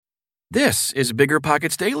This is Bigger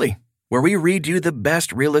Pockets Daily, where we read you the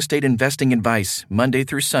best real estate investing advice Monday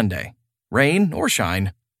through Sunday, rain or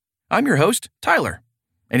shine. I'm your host, Tyler.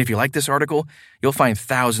 And if you like this article, you'll find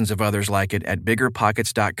thousands of others like it at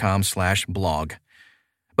biggerpockets.com/blog.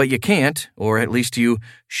 But you can't, or at least you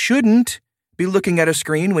shouldn't, be looking at a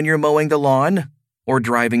screen when you're mowing the lawn or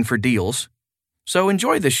driving for deals. So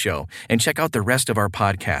enjoy this show and check out the rest of our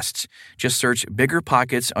podcasts. Just search Bigger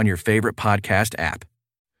Pockets on your favorite podcast app.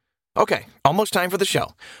 Okay, almost time for the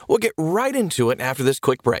show. We'll get right into it after this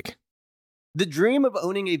quick break. The dream of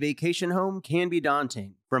owning a vacation home can be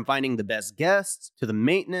daunting. From finding the best guests, to the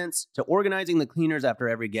maintenance, to organizing the cleaners after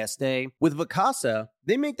every guest stay. With Vacasa,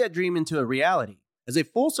 they make that dream into a reality. As a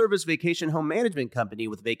full-service vacation home management company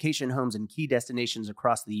with vacation homes in key destinations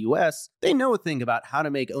across the U.S., they know a thing about how to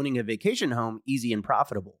make owning a vacation home easy and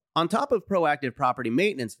profitable. On top of proactive property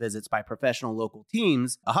maintenance visits by professional local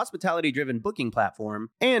teams, a hospitality-driven booking platform,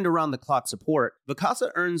 and around-the-clock support,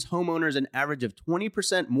 Vacasa earns homeowners an average of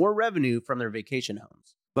 20% more revenue from their vacation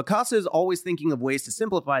homes. Vacasa is always thinking of ways to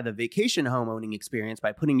simplify the vacation home owning experience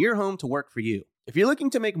by putting your home to work for you. If you're looking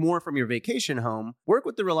to make more from your vacation home, work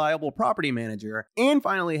with the reliable property manager, and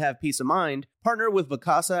finally have peace of mind, partner with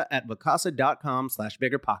Vacasa at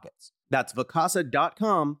vacasa.com/biggerpockets. That's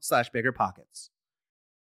vacasa.com/biggerpockets.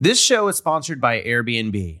 This show is sponsored by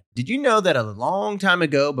Airbnb. Did you know that a long time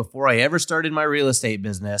ago, before I ever started my real estate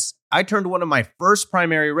business, I turned one of my first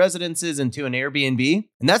primary residences into an Airbnb?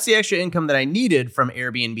 And that's the extra income that I needed from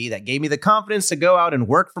Airbnb that gave me the confidence to go out and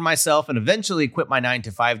work for myself and eventually quit my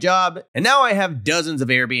 9-to-5 job. And now I have dozens of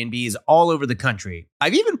Airbnbs all over the country.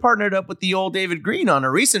 I've even partnered up with the old David Green on a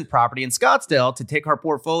recent property in Scottsdale to take our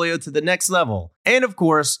portfolio to the next level. And of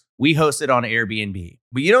course, we host it on Airbnb.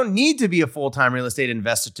 But you don't need to be a full-time real estate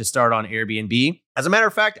investor to start on Airbnb. As a matter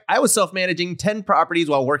of fact, I was self-managing 10 properties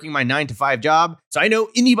while working my 9-to-5 job, so I know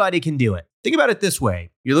anybody can do it. Think about it this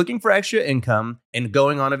way. You're looking for extra income and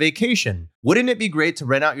going on a vacation. Wouldn't it be great to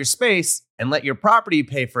rent out your space and let your property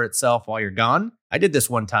pay for itself while you're gone? I did this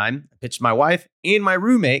one time. I pitched my wife and my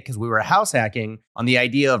roommate, because we were house hacking, on the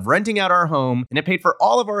idea of renting out our home, and it paid for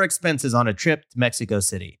all of our expenses on a trip to Mexico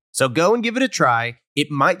City. So go and give it a try.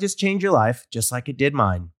 It might just change your life, just like it did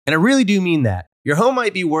mine. And I really do mean that. Your home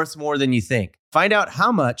might be worth more than you think. Find out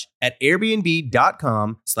how much at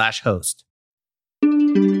airbnb.com/host.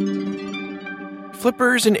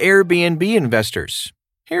 Flippers and Airbnb investors.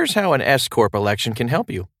 Here's how an S-Corp election can help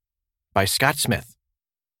you. By Scott Smith.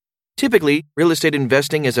 Typically, real estate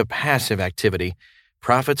investing is a passive activity.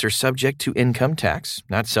 Profits are subject to income tax,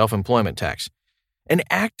 not self-employment tax. An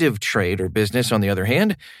active trade or business, on the other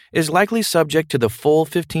hand, is likely subject to the full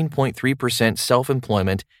 15.3%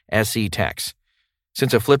 self-employment SE tax.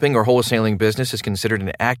 Since a flipping or wholesaling business is considered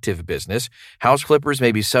an active business, house flippers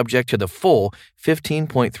may be subject to the full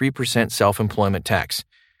 15.3% self-employment tax,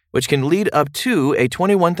 which can lead up to a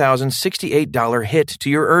 $21,068 hit to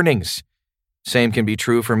your earnings. Same can be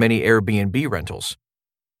true for many Airbnb rentals.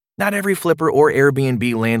 Not every flipper or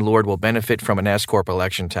Airbnb landlord will benefit from an S-Corp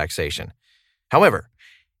election taxation. However,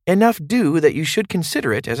 enough do that you should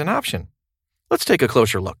consider it as an option. Let's take a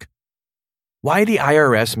closer look. Why the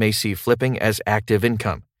IRS may see flipping as active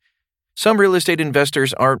income. Some real estate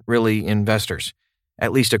investors aren't really investors,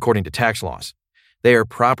 at least according to tax laws. They are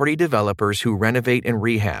property developers who renovate and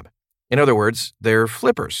rehab. In other words, they're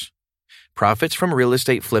flippers. Profits from real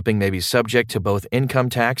estate flipping may be subject to both income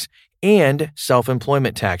tax and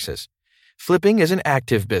self-employment taxes. Flipping is an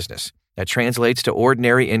active business that translates to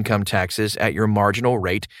ordinary income taxes at your marginal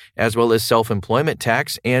rate, as well as self-employment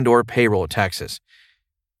tax and/or payroll taxes.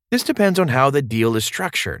 This depends on how the deal is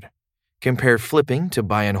structured. Compare flipping to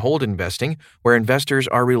buy and hold investing, where investors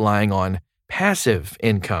are relying on passive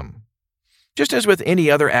income. Just as with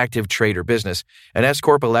any other active trade or business, an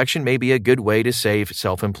S-Corp election may be a good way to save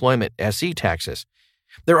self-employment SE taxes.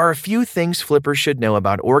 There are a few things flippers should know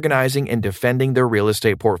about organizing and defending their real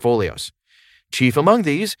estate portfolios. Chief among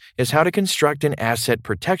these is how to construct an asset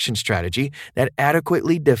protection strategy that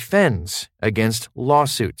adequately defends against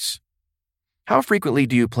lawsuits. How frequently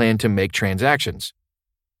do you plan to make transactions?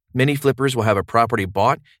 Many flippers will have a property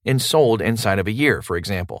bought and sold inside of a year, for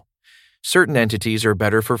example. Certain entities are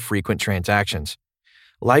better for frequent transactions.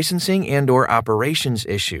 Licensing and/or operations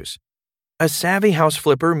issues. A savvy house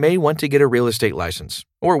flipper may want to get a real estate license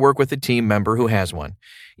or work with a team member who has one,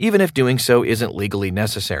 even if doing so isn't legally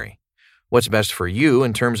necessary. What's best for you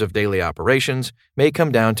in terms of daily operations may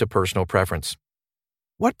come down to personal preference.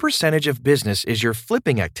 What percentage of business is your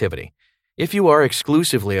flipping activity? If you are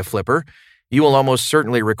exclusively a flipper, you will almost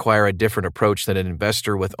certainly require a different approach than an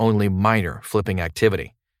investor with only minor flipping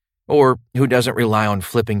activity, or who doesn't rely on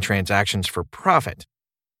flipping transactions for profit.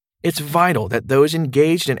 It's vital that those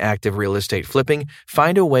engaged in active real estate flipping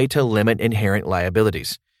find a way to limit inherent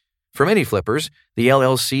liabilities. For many flippers, the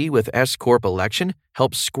LLC with S Corp election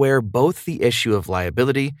helps square both the issue of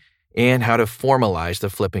liability and how to formalize the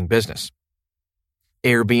flipping business.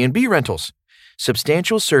 Airbnb rentals.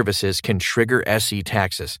 Substantial services can trigger SE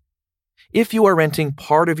taxes. If you are renting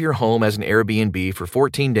part of your home as an Airbnb for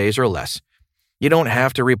 14 days or less, you don't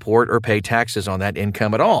have to report or pay taxes on that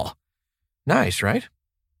income at all. Nice, right?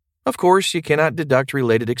 Of course, you cannot deduct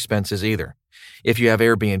related expenses either. If you have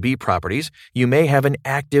Airbnb properties, you may have an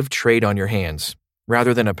active trade on your hands,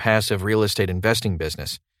 rather than a passive real estate investing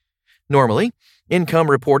business. Normally, income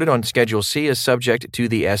reported on Schedule C is subject to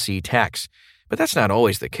the SE tax, but that's not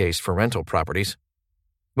always the case for rental properties.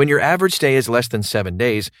 When your average stay is less than 7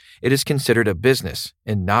 days, it is considered a business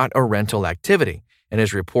and not a rental activity and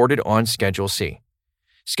is reported on Schedule C.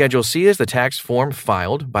 Schedule C is the tax form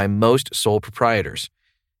filed by most sole proprietors.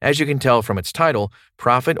 As you can tell from its title,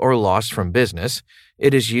 Profit or Loss from Business,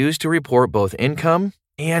 it is used to report both income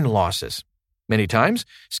and losses. Many times,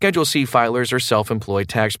 Schedule C filers are self-employed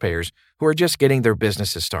taxpayers who are just getting their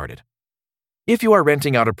businesses started. If you are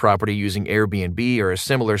renting out a property using Airbnb or a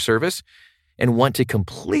similar service and want to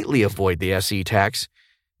completely avoid the SE tax,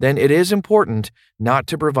 then it is important not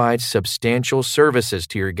to provide substantial services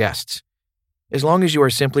to your guests. As long as you are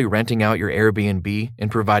simply renting out your Airbnb and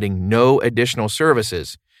providing no additional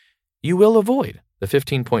services, you will avoid the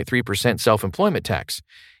 15.3% self-employment tax,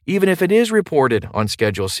 even if it is reported on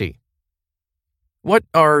Schedule C. What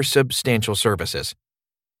are substantial services?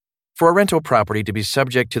 For a rental property to be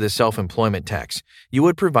subject to the self-employment tax, you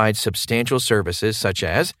would provide substantial services such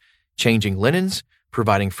as changing linens,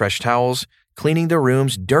 providing fresh towels, cleaning the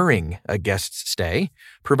rooms during a guest's stay,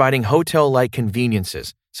 providing hotel-like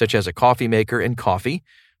conveniences such as a coffee maker and coffee,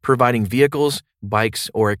 providing vehicles, bikes,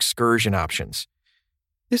 or excursion options.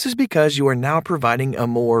 This is because you are now providing a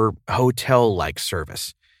more hotel-like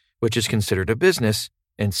service, which is considered a business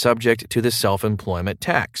and subject to the self-employment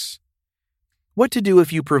tax. What to do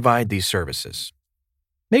if you provide these services?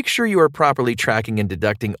 Make sure you are properly tracking and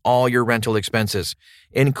deducting all your rental expenses,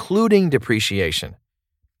 including depreciation.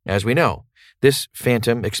 As we know, this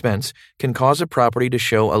phantom expense can cause a property to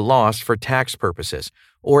show a loss for tax purposes,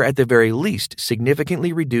 or at the very least,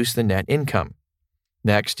 significantly reduce the net income.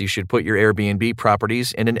 Next, you should put your Airbnb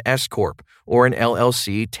properties in an S Corp or an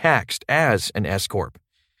LLC taxed as an S Corp.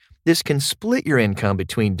 This can split your income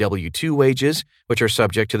between W-2 wages, which are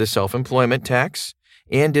subject to the self-employment tax,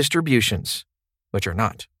 and distributions, which are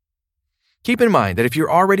not. Keep in mind that if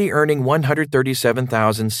you're already earning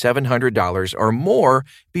 $137,700 or more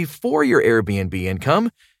before your Airbnb income,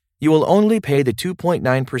 you will only pay the 2.9%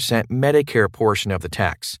 Medicare portion of the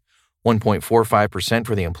tax, 1.45%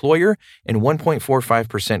 for the employer and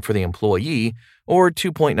 1.45% for the employee, or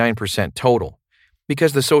 2.9% total,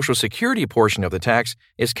 because the Social Security portion of the tax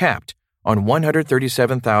is capped on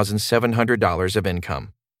 $137,700 of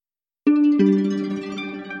income.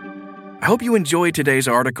 I hope you enjoyed today's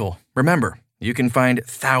article. Remember, you can find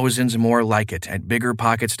thousands more like it at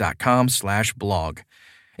biggerpockets.com/blog.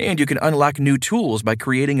 And you can unlock new tools by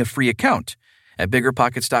creating a free account at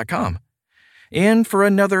biggerpockets.com. And for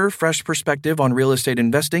another fresh perspective on real estate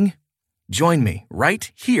investing, join me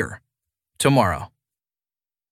right here tomorrow.